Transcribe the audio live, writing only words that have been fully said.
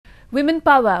Women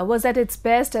power was at its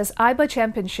best as AIBA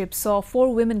Championship saw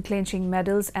 4 women clinching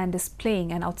medals and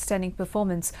displaying an outstanding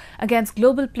performance against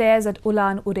global players at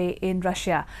Ulan-Ude in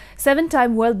Russia.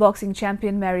 7-time world boxing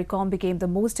champion Mary Kom became the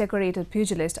most decorated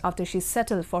pugilist after she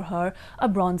settled for a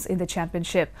bronze in the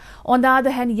championship. On the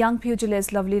other hand, young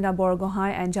pugilists Lovelina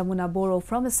Borgohain and Jamuna Boro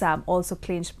from Assam also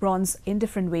clinched bronze in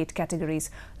different weight categories.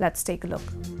 Let's take a look.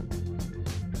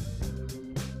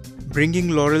 Bringing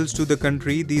laurels to the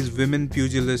country, these women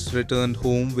pugilists returned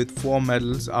home with 4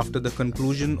 medals after the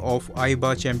conclusion of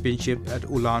AIBA Championship at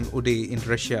Ulan-Ude in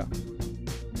Russia.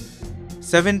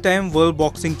 7-time world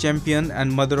boxing champion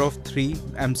and mother of 3,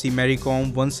 MC Mary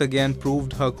Kom once again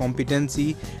proved her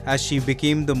competency as she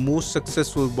became the most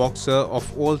successful boxer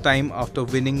of all time after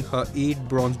winning her 8th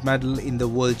bronze medal in the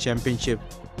World Championship.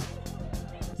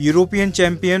 European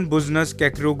champion Busenaz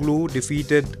Cakiroglu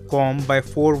defeated Kom by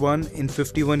 4-1 in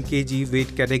 51 kg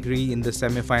weight category in the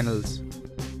semi-finals.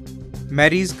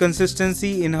 Mary's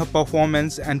consistency in her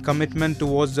performance and commitment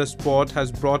towards the sport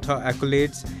has brought her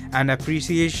accolades and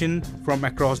appreciation from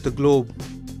across the globe.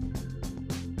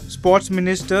 Sports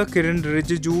Minister Kiren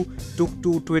Rijiju took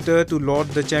to Twitter to laud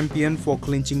the champion for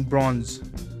clinching bronze.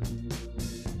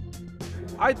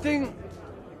 I think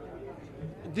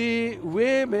the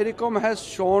way Mary Kom has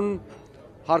shown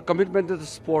her commitment to the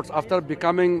sports after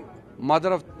becoming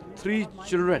mother of 3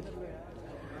 children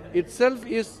itself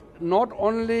is not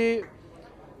only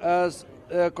as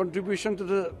a contribution to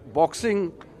the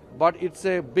boxing, but it's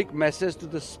a big message to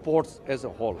the sports as a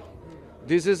whole.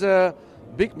 This is a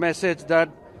big message that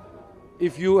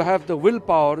if you have the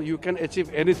willpower, you can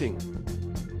achieve anything.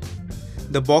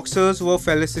 The boxers were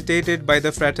felicitated by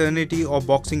the Fraternity of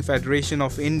Boxing Federation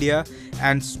of India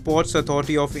and Sports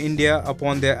Authority of India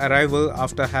upon their arrival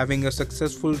after having a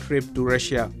successful trip to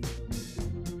Russia.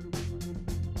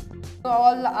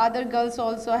 All other girls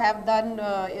also have done,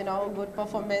 good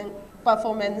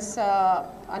performance.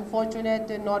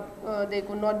 Unfortunately, they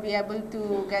could not be able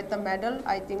to get the medal.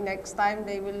 I think next time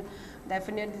they will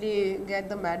definitely get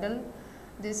the medal.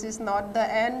 This is not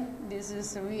the end.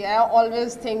 We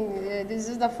always think this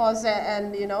is the first,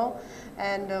 and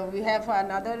we have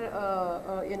another,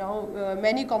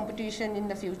 many competition in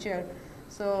the future.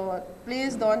 So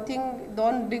please don't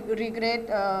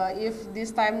regret if this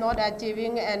time not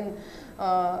achieving, and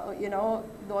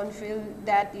don't feel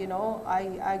that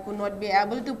I could not be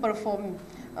able to perform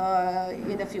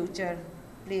in the future.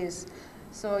 Please.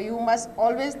 So you must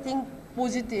always think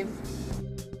positive.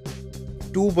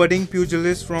 2 budding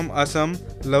pugilists from Assam,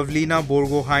 Lovelina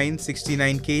Borgohain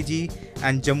 69 kg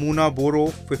and Jamuna Boro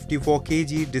 54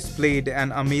 kg displayed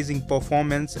an amazing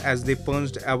performance as they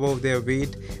punched above their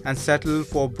weight and settled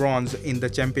for bronze in the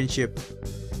championship.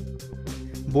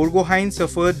 Borgohain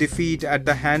suffered defeat at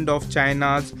the hand of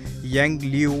China's Yang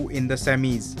Liu in the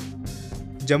semis.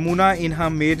 Jamuna in her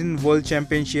maiden World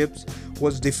Championships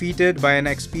was defeated by an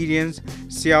experienced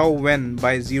Xiao Wen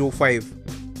by 0-5.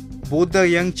 Both the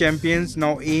young champions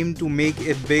now aim to make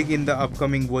it big in the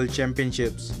upcoming World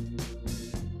Championships.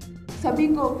 सभी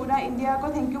को पूरा India को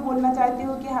thank you बोलना चाहती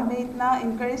हूँ कि हमें इतना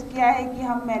इनकरेज किया है कि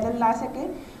हम मेडल ला सके,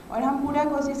 और हम पूरा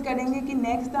कोशिश करेंगे कि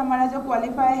नेक्स्ट हमारा जो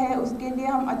क्वालिफाई है उसके लिए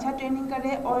हम अच्छा ट्रेनिंग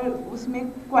करें और उसमें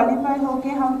क्वालिफाई होके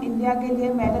हम इंडिया के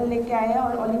लिए मेडल लेके आए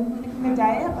और ओलंपिक में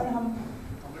जाए और हम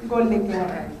गोल्ड लेके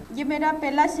आए। ये मेरा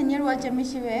पहला सीनियर वर्ल्ड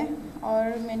चैम्पियनशिप है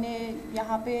और मैंने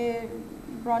यहाँ पे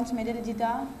ब्रॉन्ज मेडल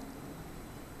जीता।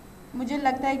 मुझे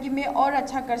लगता है कि मैं और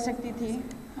अच्छा कर सकती थी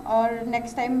और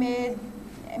नेक्स्ट टाइम में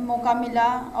मौका मिला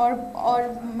और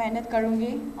मेहनत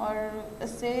करूँगी और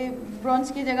इससे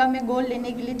ब्रॉन्ज की जगह मैं गोल्ड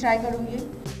लेने के लिए ट्राई करूँगी।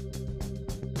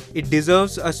 It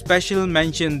deserves a special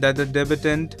mention that the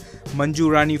debutant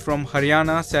Manju Rani from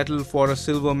Haryana settled for a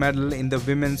silver medal in the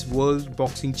Women's World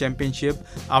Boxing Championship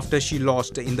after she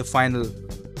lost in the final.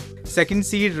 Second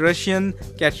seed Russian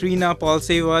Katerina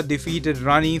Paltseva defeated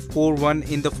Rani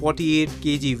 4-1 in the 48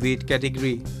 kg weight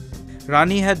category.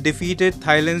 Rani had defeated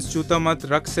Thailand's Chutamat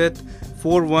Rakset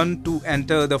 4-1 to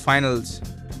enter the finals.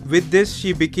 With this,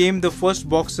 she became the first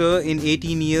boxer in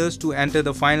 18 years to enter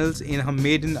the finals in her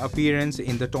maiden appearance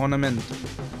in the tournament.